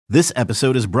This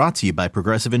episode is brought to you by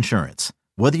Progressive Insurance.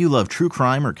 Whether you love true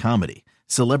crime or comedy,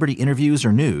 celebrity interviews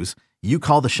or news, you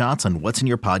call the shots on what's in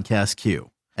your podcast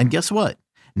queue. And guess what?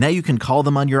 Now you can call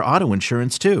them on your auto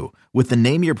insurance too with the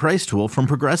Name Your Price tool from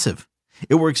Progressive.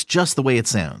 It works just the way it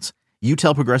sounds. You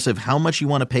tell Progressive how much you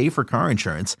want to pay for car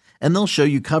insurance, and they'll show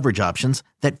you coverage options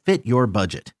that fit your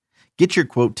budget. Get your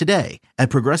quote today at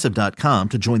Progressive.com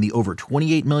to join the over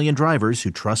 28 million drivers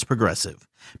who trust Progressive.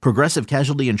 Progressive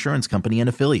Casualty Insurance Company and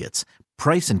Affiliates.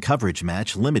 Price and coverage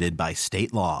match limited by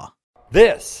state law.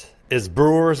 This is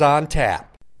Brewers on Tap.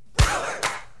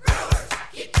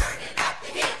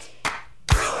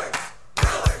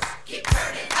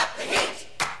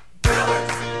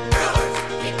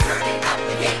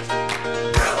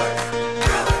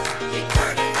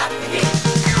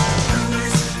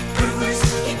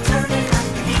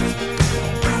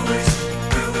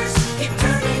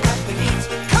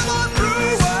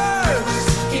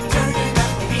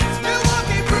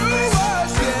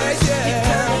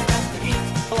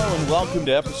 Welcome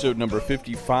to episode number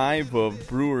 55 of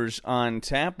Brewers on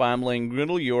Tap. I'm Lane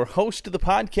Grindle, your host of the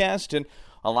podcast, and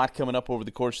a lot coming up over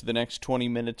the course of the next 20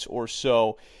 minutes or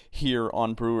so here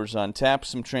on Brewers on Tap.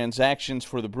 Some transactions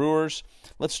for the Brewers.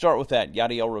 Let's start with that.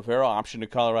 Yadiel Rivera optioned to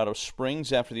Colorado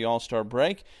Springs after the All-Star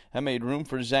break. That made room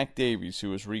for Zach Davies, who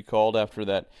was recalled after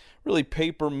that really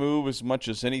paper move as much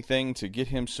as anything to get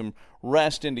him some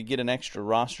rest and to get an extra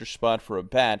roster spot for a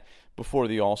bat before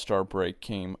the All-Star break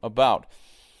came about.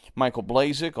 Michael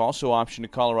Blazek also optioned to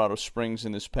Colorado Springs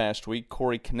in this past week.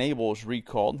 Corey Knebel was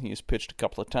recalled. He has pitched a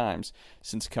couple of times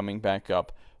since coming back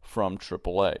up from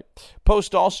AAA.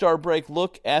 Post-All-Star break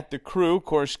look at the Crew. Of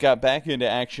course, got back into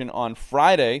action on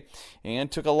Friday and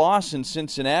took a loss in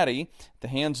Cincinnati at the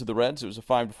hands of the Reds. It was a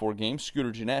 5-4 game.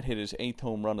 Scooter Gennett hit his 8th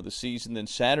home run of the season. Then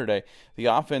Saturday, the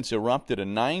offense erupted, a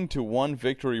 9-1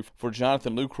 victory for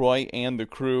Jonathan Lucroy and the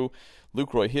Crew.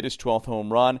 Lucroy hit his 12th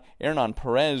home run. Hernan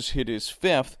Perez hit his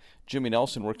 5th. Jimmy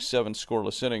Nelson worked 7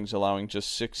 scoreless innings, allowing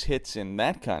just 6 hits in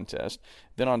that contest.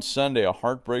 Then on Sunday, a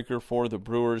heartbreaker for the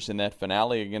Brewers in that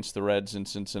finale against the Reds in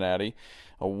Cincinnati.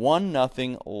 A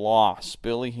 1-0 loss.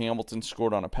 Billy Hamilton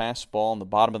scored on a pass ball in the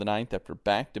bottom of the ninth after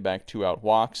back-to-back 2-out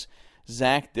walks.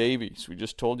 Zach Davies, we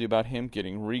just told you about him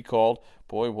getting recalled.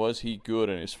 Boy, was he good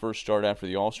in his first start after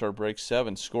the All-Star break.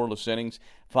 7 scoreless innings,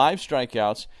 5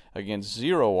 strikeouts against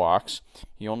 0 walks.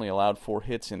 He only allowed 4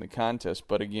 hits in the contest,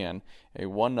 but again, a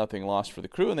 1-0 loss for the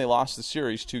Crew, and they lost the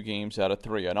series 2 games out of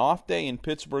 3. An off day in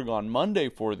Pittsburgh on Monday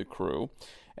for the Crew,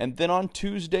 and then on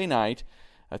Tuesday night,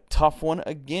 a tough one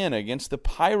again against the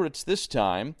Pirates this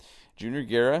time. Junior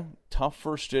Guerra, tough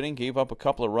first inning, gave up a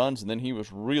couple of runs, and then he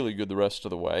was really good the rest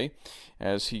of the way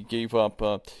as he gave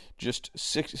up just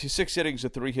six innings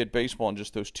of 3-hit baseball and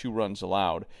just those 2 runs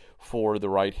allowed for the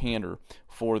right-hander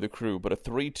for the Crew. But a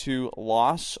 3-2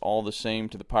 loss all the same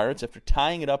to the Pirates after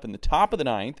tying it up in the top of the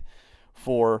ninth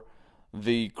for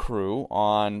the Crew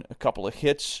on a couple of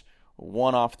hits,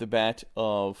 one off the bat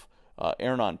of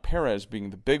Hernan Perez being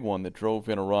the big one that drove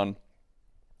in a run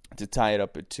to tie it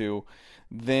up at 2.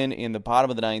 Then in the bottom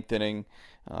of the ninth inning,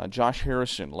 Josh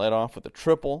Harrison led off with a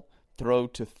triple, throw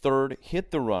to third,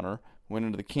 hit the runner, went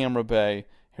into the camera bay.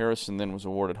 Harrison then was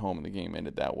awarded home, and the game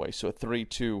ended that way. So a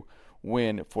 3-2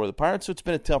 win for the Pirates. So it's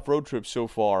been a tough road trip so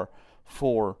far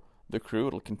for the Crew.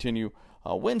 It'll continue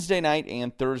Wednesday night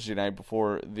and Thursday night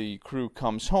before the Crew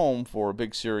comes home for a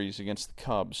big series against the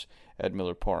Cubs at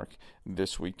Miller Park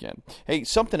this weekend. Hey,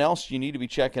 something else you need to be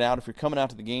checking out if you're coming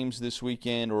out to the games this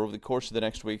weekend or over the course of the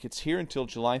next week. It's here until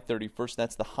July 31st.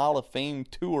 That's the Hall of Fame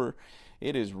Tour.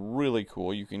 It is really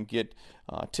cool. You can get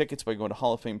tickets by going to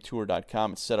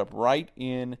halloffametour.com. It's set up right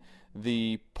in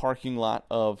the parking lot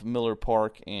of Miller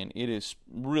Park, and it is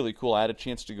really cool. I had a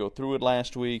chance to go through it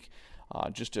last week.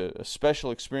 Just a special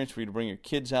experience for you to bring your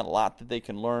kids out, a lot that they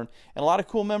can learn, and a lot of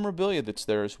cool memorabilia that's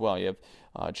there as well. You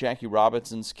have Jackie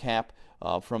Robinson's cap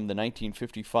from the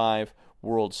 1955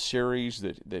 World Series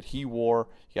that he wore.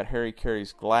 You got Harry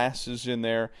Caray's glasses in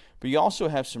there, but you also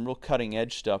have some real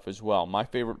cutting-edge stuff as well. My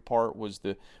favorite part was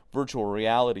the virtual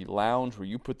reality lounge where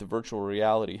you put the virtual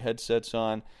reality headsets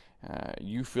on.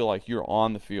 You feel like you're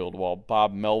on the field while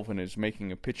Bob Melvin is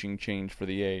making a pitching change for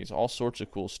the A's. All sorts of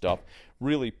cool stuff.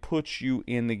 Really puts you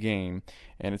in the game,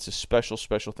 and it's a special,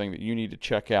 special thing that you need to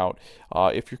check out.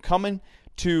 If you're coming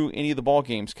to any of the ball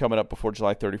games coming up before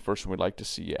July 31st, and we'd like to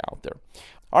see you out there.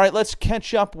 All right, let's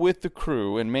catch up with the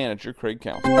Crew and manager Craig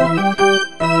Counsell.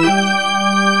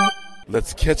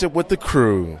 Let's catch up with the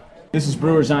Crew. This is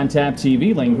Brewers on Tap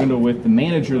TV. Lane Grindle with the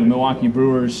manager of the Milwaukee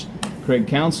Brewers, Craig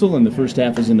Counsell, and the first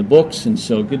half is in the books, and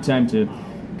so good time to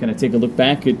kind of take a look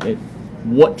back at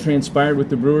what transpired with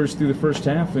the Brewers through the first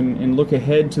half and look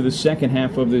ahead to the second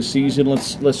half of this season.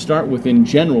 Let's start with, in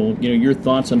general, your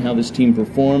thoughts on how this team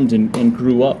performed and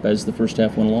grew up as the first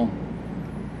half went along.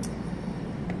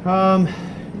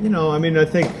 I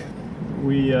think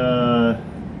we, I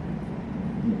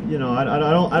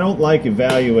don't like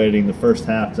evaluating the first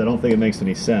half because I don't think it makes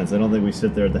any sense. I don't think we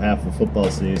sit there at the half of a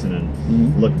football season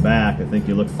and look back. I think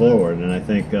you look forward, and I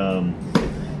think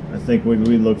we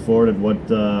look forward at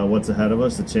what's ahead of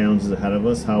us, the challenges ahead of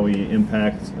us, how we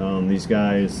impact these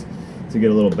guys to get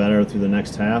a little better through the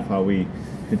next half, how we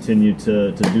continue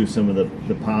to do some of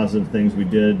the positive things we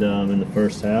did in the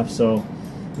first half. So,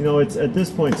 it's at this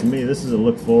point to me, this is a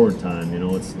look forward time.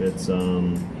 It's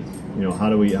how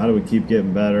do we keep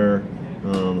getting better?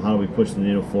 How do we push the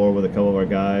needle forward with a couple of our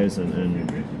guys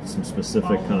and some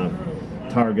specific kind of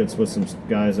targets with some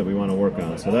guys that we want to work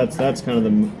on. So that's kind of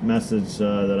the message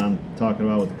that I'm talking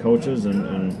about with the coaches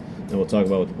and we'll talk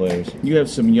about with the players. You have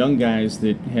some young guys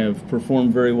that have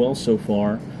performed very well so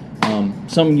far.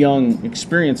 Some young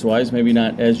experience-wise, maybe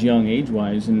not as young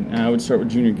age-wise, and I would start with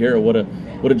Junior Guerra. What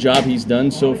a job he's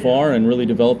done so far, and really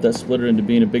developed that splitter into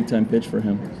being a big-time pitch for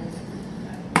him.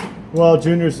 Well,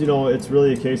 Junior's, it's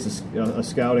really a case of a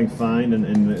scouting find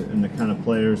and the kind of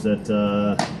players that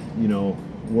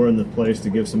we're in the place to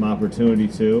give some opportunity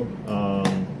to.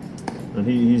 And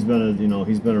he's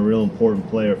been a real important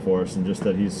player for us, and just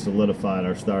that he's solidified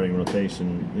our starting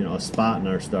rotation, a spot in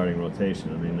our starting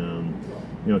rotation. I mean,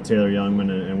 Taylor Youngman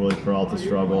and Willie Peralta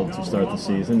struggled to start the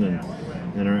season,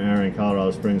 and are in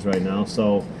Colorado Springs right now.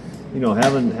 So,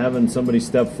 having somebody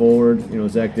step forward,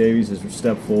 Zach Davies has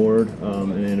stepped forward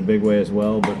in a big way as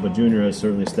well, but Junior has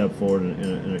certainly stepped forward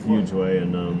in a huge way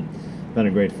and been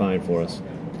a great find for us.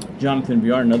 Jonathan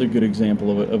Villar, another good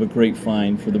example of a great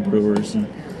find for the Brewers, and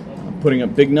putting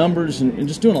up big numbers and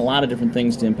just doing a lot of different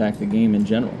things to impact the game in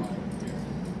general.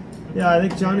 Yeah, I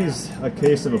think Johnny's a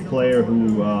case of a player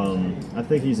who I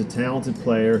think he's a talented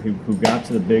player who got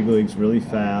to the big leagues really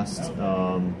fast.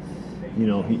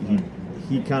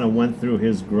 He kind of went through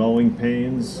his growing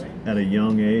pains at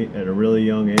a really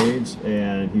young age,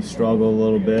 and he struggled a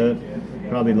little bit.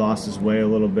 Probably lost his way a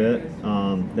little bit,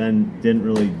 then didn't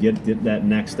really get that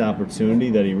next opportunity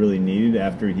that he really needed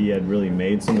after he had really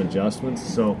made some adjustments.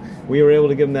 So we were able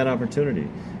to give him that opportunity.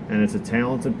 And it's a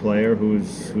talented player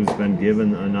who's been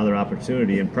given another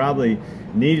opportunity and probably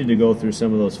needed to go through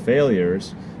some of those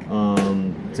failures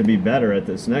to be better at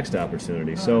this next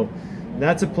opportunity. So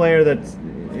that's a player that's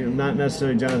not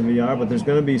necessarily Jonathan Villar, but there's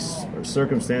going to be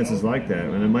circumstances like that,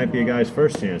 and it might be a guy's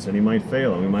first chance, and he might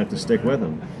fail, and we might have to stick with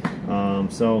him.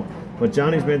 But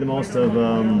Johnny's made the most of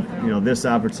this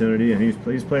opportunity, and he's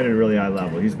played at a really high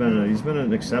level. He's been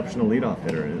an exceptional leadoff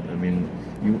hitter. I mean,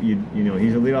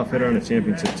 he's a leadoff hitter on a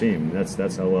championship team.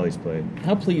 That's how well he's played.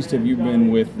 How pleased have you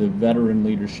been with the veteran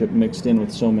leadership mixed in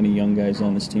with so many young guys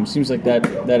on this team? Seems like that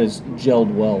has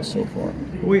gelled well so far.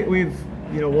 We've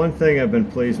one thing I've been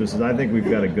pleased with is I think we've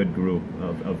got a good group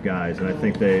of guys, and I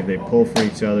think they pull for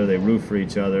each other, they root for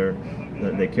each other,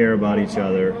 they care about each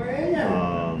other,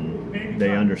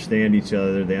 they understand each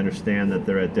other, they understand that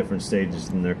they're at different stages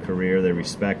in their career, they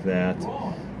respect that.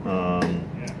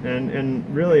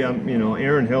 And really,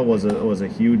 Aaron Hill was a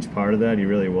huge part of that. He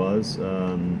really was.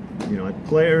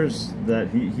 Players that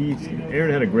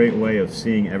Aaron had a great way of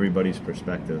seeing everybody's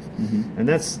perspective, and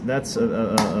that's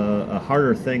a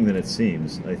harder thing than it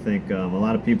seems. I think a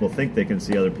lot of people think they can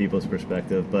see other people's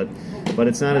perspective, but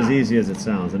it's not as easy as it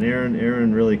sounds. And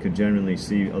Aaron really could genuinely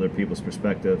see other people's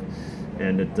perspective,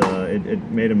 and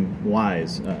it made him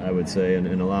wise, I would say,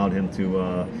 and allowed him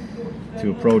to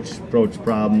approach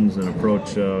problems and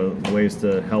approach ways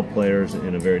to help players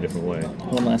in a very different way.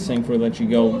 One last thing before I let you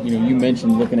go. You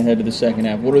mentioned looking ahead to the second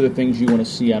half. What are the things you want to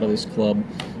see out of this club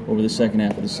over the second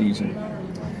half of the season?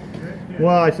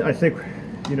 Well, I think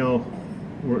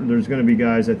there's going to be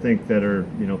guys I think that are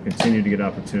continue to get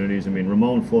opportunities. I mean,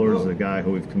 Ramon Flores is a guy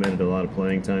who we've committed a lot of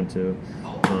playing time to.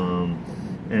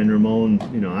 And Ramon,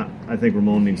 I think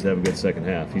Ramon needs to have a good second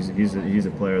half. He's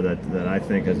a player that I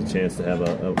think has a chance to have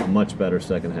a much better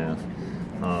second half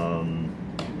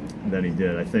than he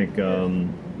did. I think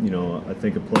I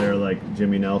think a player like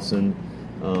Jimmy Nelson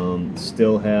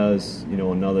still has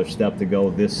another step to go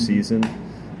this season.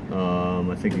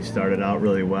 I think he started out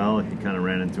really well. He kind of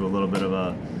ran into a little bit of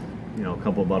a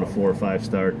about a 4 or 5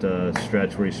 start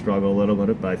stretch where he struggled a little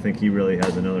bit, but I think he really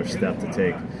has another step to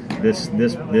take this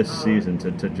season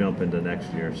to jump into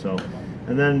next year. So,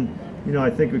 and then I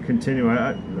think we continue.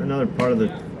 Another part of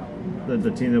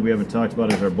the team that we haven't talked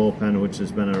about is our bullpen, which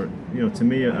has been to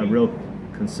me a real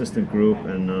consistent group,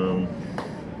 and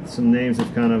some names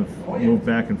have kind of moved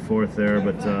back and forth there,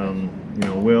 but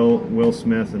Will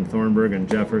Smith and Thornburg and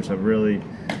Jeffers have really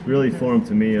formed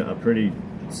to me a pretty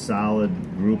solid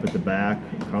group at the back.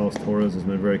 Carlos Torres has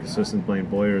been very consistent playing.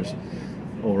 Boyer's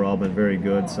overall been very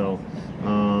good. So,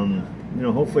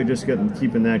 hopefully just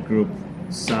keeping that group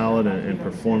solid and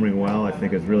performing well, I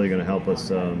think is really going to help us,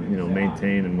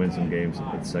 maintain and win some games in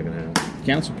the second half.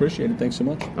 Counsel, appreciate it. Thanks so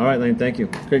much. All right, Lane, thank you.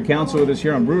 Craig Counsel with us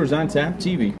here on Brewers on Tap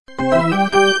TV.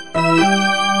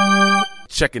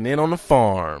 Checking in on the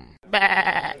farm. All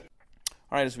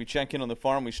right, as we check in on the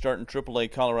farm, we start in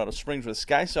AAA Colorado Springs, where the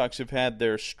Sky Sox have had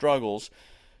their struggles.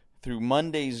 Through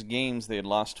Monday's games, they had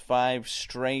lost 5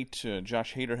 straight.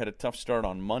 Josh Hader had a tough start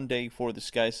on Monday for the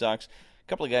Sky Sox. A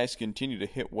couple of guys continue to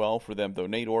hit well for them, though.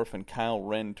 Nate Orf and Kyle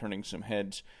Wren turning some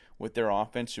heads with their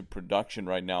offensive production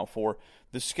right now for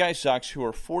the Sky Sox, who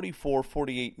are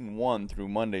 44-48-1 through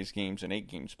Monday's games and 8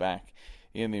 games back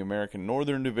in the American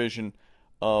Northern Division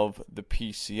of the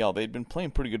PCL. They'd been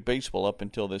playing pretty good baseball up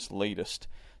until this latest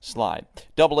slide.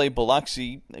 AA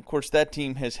Biloxi, of course, that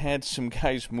team has had some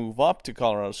guys move up to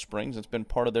Colorado Springs. It's been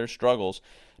part of their struggles.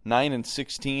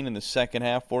 9-16 in the second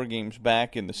half, 4 games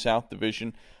back in the South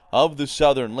Division of the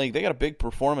Southern League. They got a big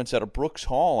performance out of Brooks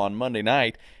Hall on Monday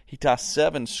night. He tossed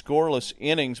 7 scoreless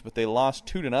innings, but they lost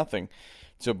 2-0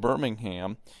 to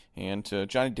Birmingham. And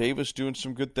Johnny Davis doing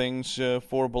some good things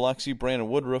for Biloxi. Brandon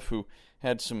Woodruff, who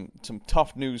had some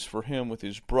tough news for him with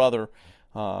his brother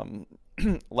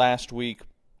last week,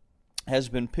 has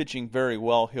been pitching very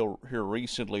well here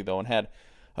recently, though, and had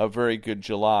a very good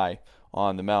July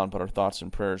on the mound. But our thoughts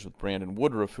and prayers with Brandon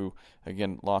Woodruff, who,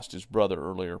 again, lost his brother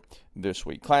earlier this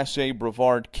week. Class A,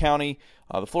 Brevard County.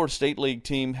 The Florida State League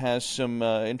team has some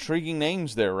intriguing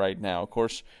names there right now. Of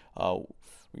course,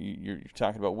 you're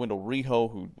talking about Wendell Rijo,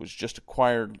 who was just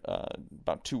acquired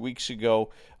about 2 weeks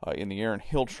ago in the Aaron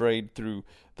Hill trade through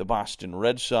the Boston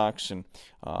Red Sox, and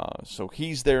so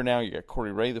he's there now. You got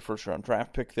Corey Ray, the first-round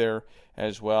draft pick, there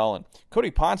as well, and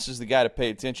Cody Ponce is the guy to pay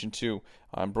attention to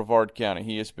in Brevard County.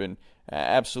 He has been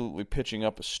absolutely pitching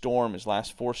up a storm. His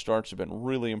last 4 starts have been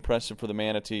really impressive for the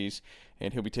Manatees,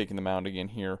 and he'll be taking the mound again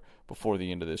here before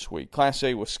the end of this week. Class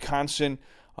A, Wisconsin.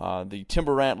 The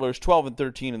Timber Rattlers,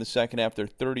 12-13 in the second half. They're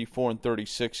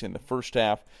 34-36 in the first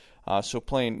half. So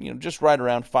playing, just right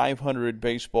around 500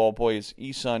 baseball. Boy, has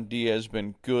Isan Diaz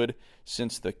been good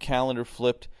since the calendar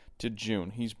flipped to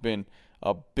June. He's been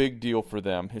a big deal for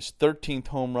them. His 13th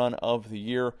home run of the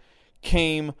year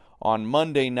came on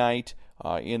Monday night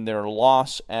in their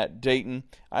loss at Dayton.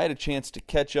 I had a chance to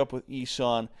catch up with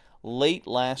Isan late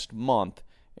last month,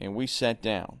 and we sat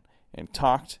down and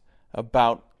talked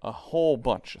about a whole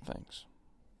bunch of things.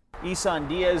 Isan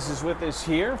Diaz is with us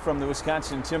here from the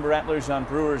Wisconsin Timber Rattlers on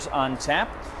Brewers on Tap.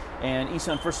 And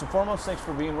Isan, first and foremost, thanks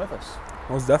for being with us.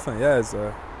 Most definitely, yeah. It's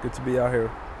good to be out here.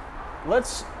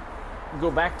 Let's go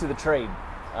back to the trade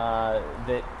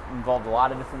that involved a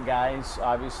lot of different guys,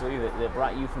 obviously, that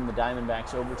brought you from the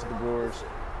Diamondbacks over to the Brewers.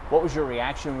 What was your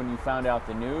reaction when you found out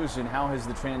the news, and how has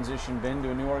the transition been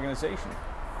to a new organization?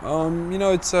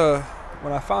 It's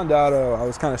when I found out, I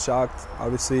was kind of shocked.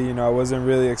 Obviously, I wasn't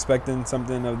really expecting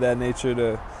something of that nature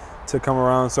to come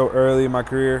around so early in my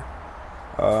career.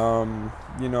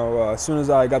 As soon as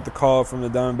I got the call from the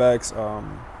Diamondbacks,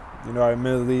 I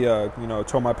immediately,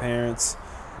 told my parents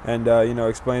and,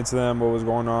 explained to them what was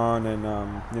going on.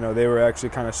 And, they were actually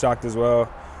kind of shocked as well.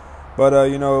 But,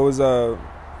 it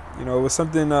was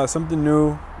something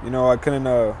new. I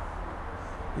couldn't,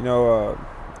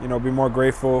 be more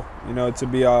grateful, to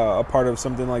be a part of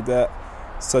something like that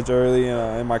such early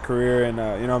in my career. And,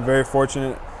 I'm very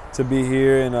fortunate to be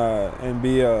here and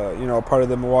be, a part of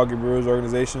the Milwaukee Brewers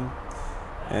organization.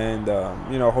 And,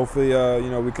 hopefully,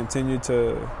 we continue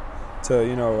to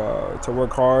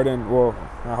work hard. And, well,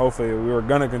 not hopefully, we were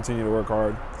going to continue to work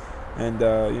hard and,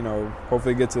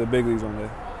 hopefully get to the big leagues one day.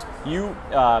 You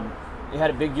had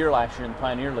a big year last year in the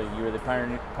Pioneer League. You were the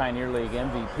Pioneer League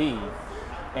MVP.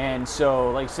 And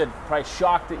so, like you said, probably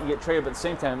shocked that you get traded, but at the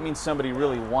same time, it means somebody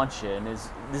really wants you. And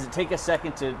does it take a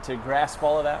second to grasp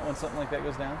all of that when something like that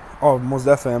goes down? Oh, most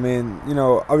definitely. I mean,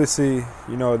 obviously,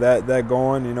 that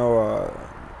going,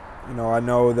 I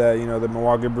know that, the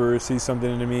Milwaukee Brewers see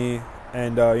something in me.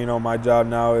 And, my job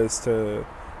now is to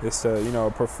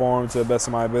perform to the best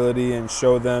of my ability and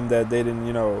show them that they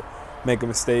didn't, make a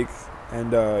mistake.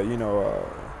 And,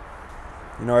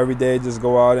 every day just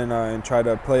go out and try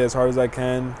to play as hard as I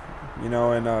can,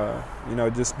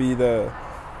 and just be the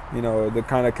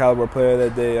kind of caliber player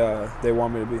that they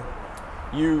want me to be.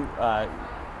 You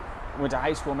went to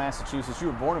high school in Massachusetts. You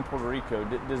were born in Puerto Rico.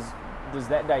 Does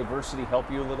that diversity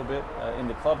help you a little bit in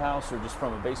the clubhouse or just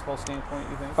from a baseball standpoint,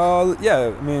 you think?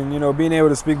 Yeah. I mean, being able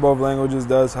to speak both languages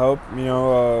does help.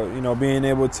 Being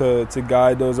able to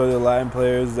guide those other Latin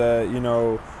players that,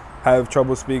 have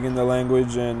trouble speaking the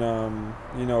language, and,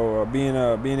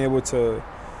 being able to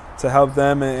help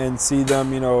them and see them,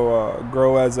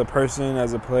 grow as a person,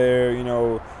 as a player,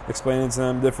 explaining to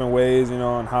them different ways,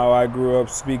 on how I grew up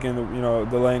speaking,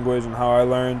 the language and how I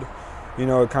learned.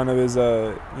 It kind of is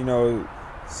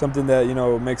something that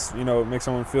makes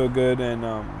someone feel good, and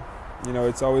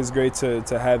it's always great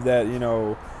to have that in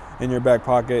your back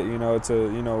pocket,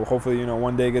 to hopefully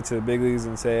one day get to the big leagues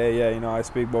and say, hey, yeah, I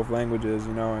speak both languages,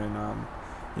 and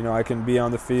I can be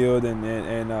on the field and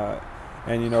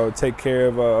take care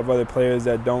of other players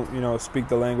that don't speak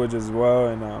the language as well,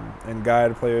 and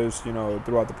guide players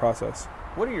throughout the process.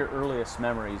 What are your earliest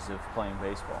memories of playing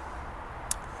baseball?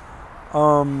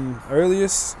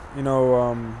 Earliest, I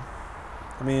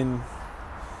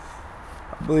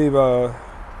believe I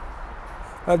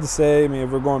have to say, if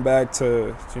we're going back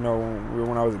to,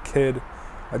 when I was a kid,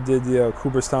 I did the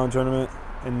Cooperstown tournament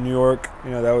in New York.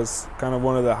 That was kind of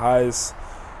one of the highest,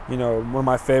 one of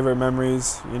my favorite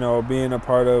memories. Being a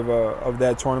part of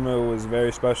that tournament was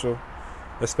very special,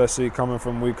 especially coming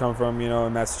from where we come from,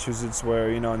 in Massachusetts,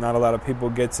 where, not a lot of people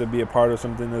get to be a part of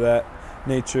something of that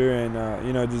nature, and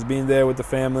just being there with the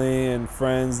family and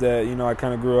friends that I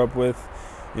kind of grew up with,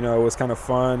 it was kind of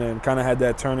fun, and kind of had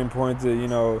that turning point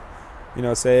to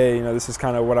say, hey, this is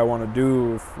kind of what I want to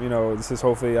do. This is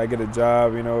hopefully I get a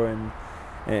job, and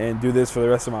do this for the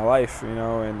rest of my life, and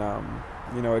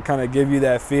it kind of give you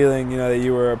that feeling, that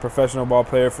you were a professional ball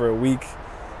player for a week,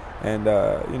 and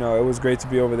it was great to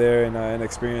be over there and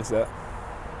experience that.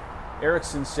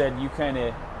 Erickson said you kind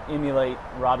of emulate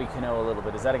Robbie Cano a little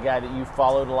bit. Is that a guy that you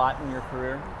followed a lot in your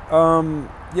career?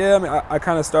 Yeah, I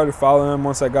kind of started following him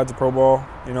once I got to pro ball.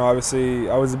 Obviously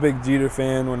I was a big Jeter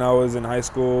fan when I was in high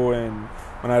school and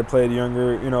when I played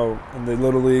younger, in the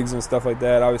little leagues and stuff like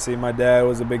that. Obviously my dad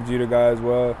was a big Jeter guy as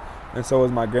well, and so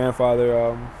was my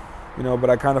grandfather. But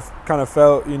I kind of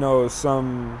felt,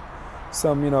 some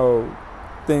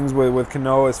things with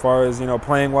Cano as far as,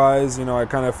 playing wise. I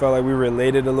kind of felt like we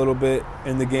related a little bit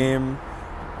in the game.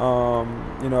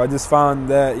 I just found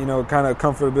that, kind of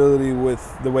comfortability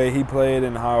with the way he played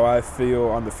and how I feel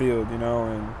on the field,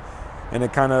 and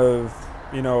it kind of,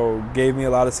 gave me a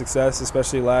lot of success,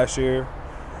 especially last year.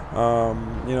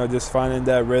 Just finding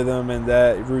that rhythm and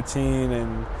that routine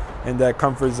and that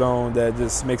comfort zone that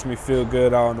just makes me feel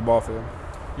good out on the ball field.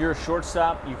 You're a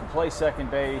shortstop. You can play second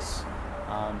base,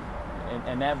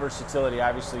 and that versatility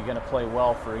obviously going to play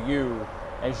well for you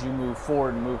as you move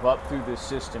forward and move up through this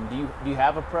system. Do you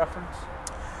have a preference?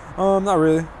 Not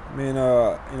really.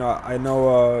 I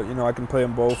know I can play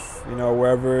them both.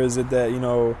 Wherever is it that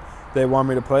they want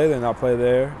me to play, then I'll play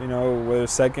there. Whether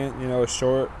it's second,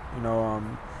 short.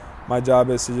 My job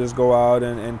is to just go out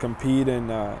and compete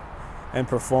and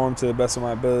perform to the best of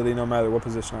my ability, no matter what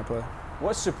position I play.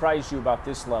 What surprised you about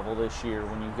this level this year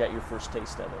when you got your first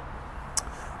taste of it?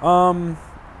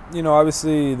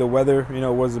 Obviously the weather,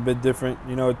 was a bit different.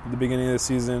 At the beginning of the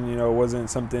season, it wasn't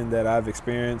something that I've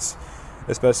experienced,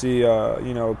 especially,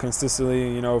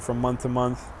 consistently, from month to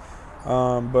month.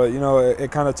 But,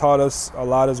 it kind of taught us a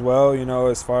lot as well,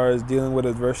 as far as dealing with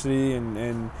adversity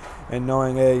and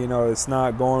knowing, hey, it's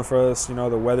not going for us. The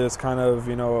weather's kind of,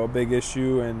 a big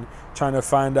issue, and trying to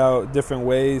find out different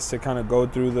ways to kind of go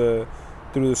through the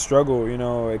struggle.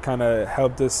 It kind of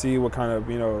helped us see what kind of,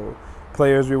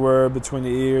 players we were between the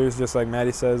ears, just like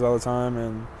Maddie says all the time,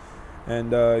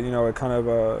 and it kind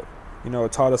of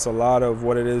it taught us a lot of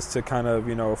what it is to kind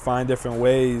of find different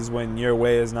ways when your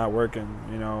way is not working,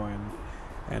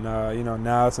 and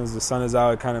now since the sun is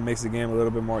out, it kind of makes the game a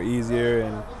little bit more easier.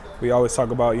 And we always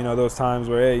talk about those times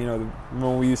where, hey,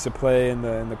 when we used to play in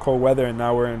the cold weather and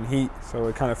now we're in heat, so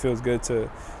it kind of feels good to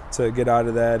get out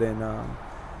of that. And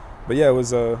but yeah, it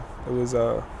was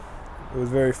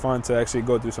very fun to actually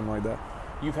go through something like that.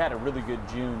 You've had a really good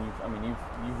June.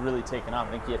 You've really taken off.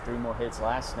 I think you had 3 more hits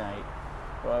last night.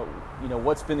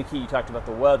 What's been the key? You talked about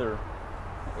the weather.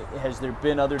 Has there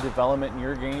been other development in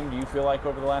your game, do you feel like,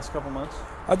 over the last couple months?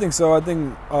 I think so. I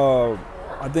think I've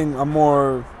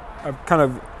kind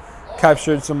of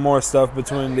captured some more stuff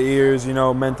between the ears,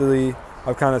 mentally.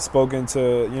 I've kind of spoken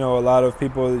to, a lot of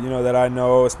people, that I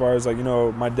know, as far as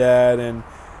my dad and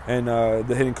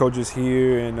the hitting coaches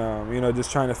here, and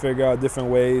just trying to figure out different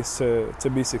ways to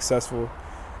be successful,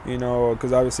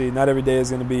 because obviously not every day is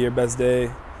going to be your best day,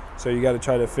 so you got to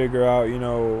try to figure out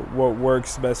what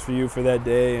works best for you for that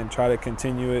day and try to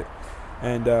continue it.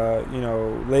 And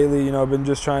lately I've been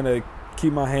just trying to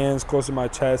keep my hands close to my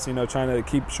chest, trying to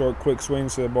keep short, quick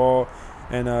swings to the ball,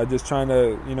 and just trying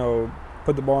to,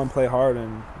 put the ball and play hard.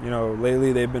 And,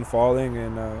 lately they've been falling,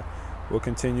 and we'll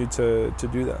continue to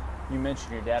do that. You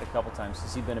mentioned your dad a couple times.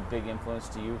 Has he been a big influence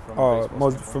to you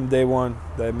from day one?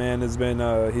 That man has been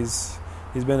he's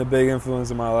been a big influence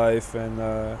in my life, and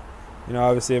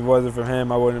obviously if it wasn't for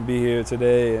him, I wouldn't be here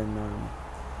today. And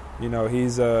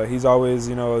he's always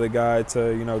the guy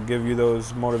to give you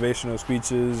those motivational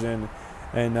speeches and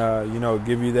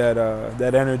give you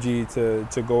that energy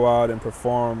to go out and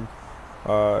perform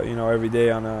every day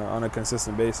on a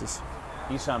consistent basis.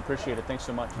 Esau, appreciate it. Thanks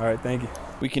so much. All right, thank you.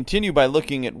 We continue by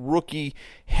looking at rookie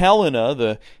Helena,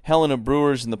 the Helena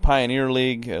Brewers in the Pioneer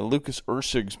League. Lucas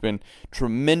Erceg's been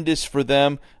tremendous for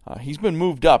them. He's been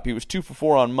moved up. He was 2 for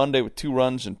 4 on Monday with 2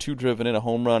 runs and 2 driven in, a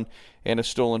home run and a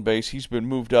stolen base. He's been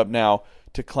moved up now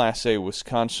to Class A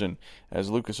Wisconsin, as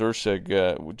Lucas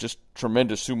Erceg just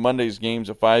tremendous through Monday's games,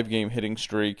 a 5-game hitting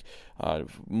streak,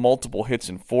 multiple hits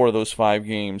in 4 of those 5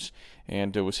 games,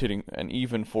 and was hitting an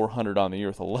even 400 on the year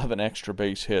with 11 extra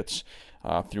base hits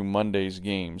through Monday's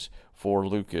games for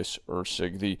Lucas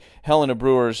Erceg. The Helena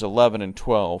Brewers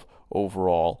 11-12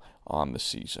 overall on the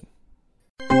season.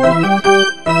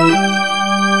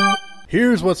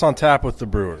 Here's what's on tap with the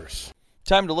Brewers.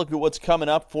 Time to look at what's coming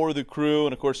up for the Crew,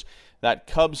 and of course that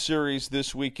Cubs series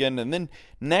this weekend, and then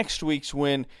next week's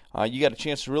win, you got a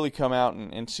chance to really come out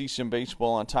and see some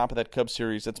baseball on top of that Cubs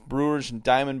series. That's Brewers and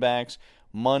Diamondbacks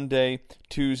Monday,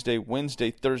 Tuesday,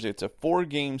 Wednesday, Thursday. It's a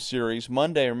 4-game series.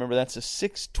 Monday, remember, that's a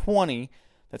 6:20.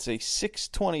 That's a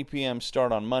 6:20 p.m.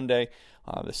 start on Monday.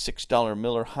 The $6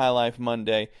 Miller High Life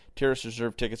Monday. Terrace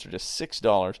Reserve tickets are just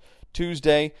 $6.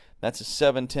 Tuesday, that's a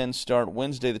 7:10 start.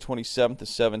 Wednesday, the 27th, a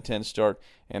 7:10 start.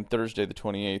 And Thursday, the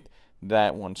 28th,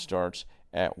 that one starts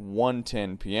at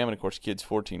 1:10 p.m. And, of course, kids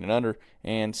 14 and under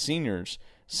and seniors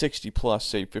 60-plus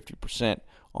save 50%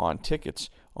 on tickets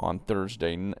on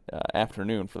Thursday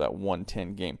afternoon for that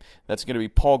 1:10 game. That's going to be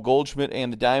Paul Goldschmidt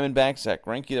and the Diamondbacks. Zach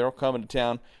Greinke, they're all coming to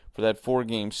town for that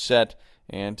 4-game set,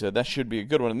 and that should be a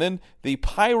good one. And then the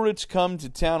Pirates come to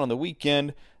town on the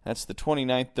weekend. That's the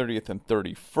 29th, 30th, and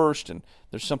 31st, and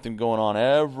there's something going on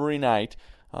every night,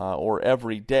 or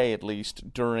every day at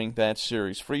least, during that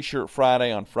series. Free Shirt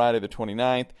Friday on Friday the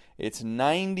 29th. It's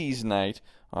 90s night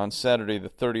on Saturday the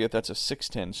 30th. That's a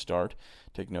 6:10 start.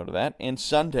 Take note of that. And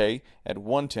Sunday at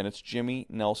 1:10, it's Jimmy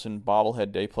Nelson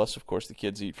Bobblehead Day, plus, of course, the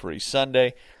Kids Eat Free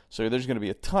Sunday. So there's going to be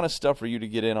a ton of stuff for you to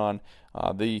get in on.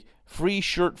 The Free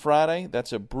Shirt Friday,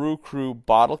 that's a Brew Crew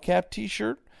bottle cap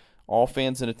T-shirt. All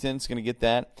fans in attendance going to get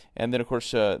that. And then, of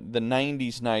course, the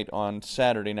 90s night on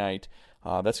Saturday night,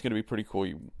 that's going to be pretty cool.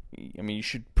 You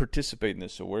should participate in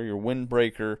this. So wear your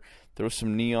windbreaker, throw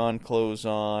some neon clothes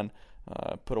on,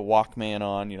 put a Walkman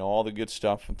on, all the good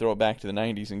stuff, and throw it back to the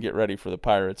 90s and get ready for the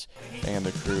Pirates and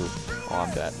the Crew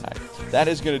on that night. That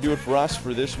is going to do it for us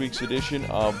for this week's edition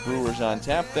of Brewers on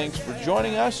Tap. Thanks for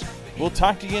joining us. We'll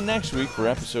talk to you again next week for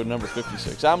episode number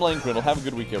 56. I'm Lane Grindle. Have a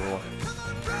good week, everyone.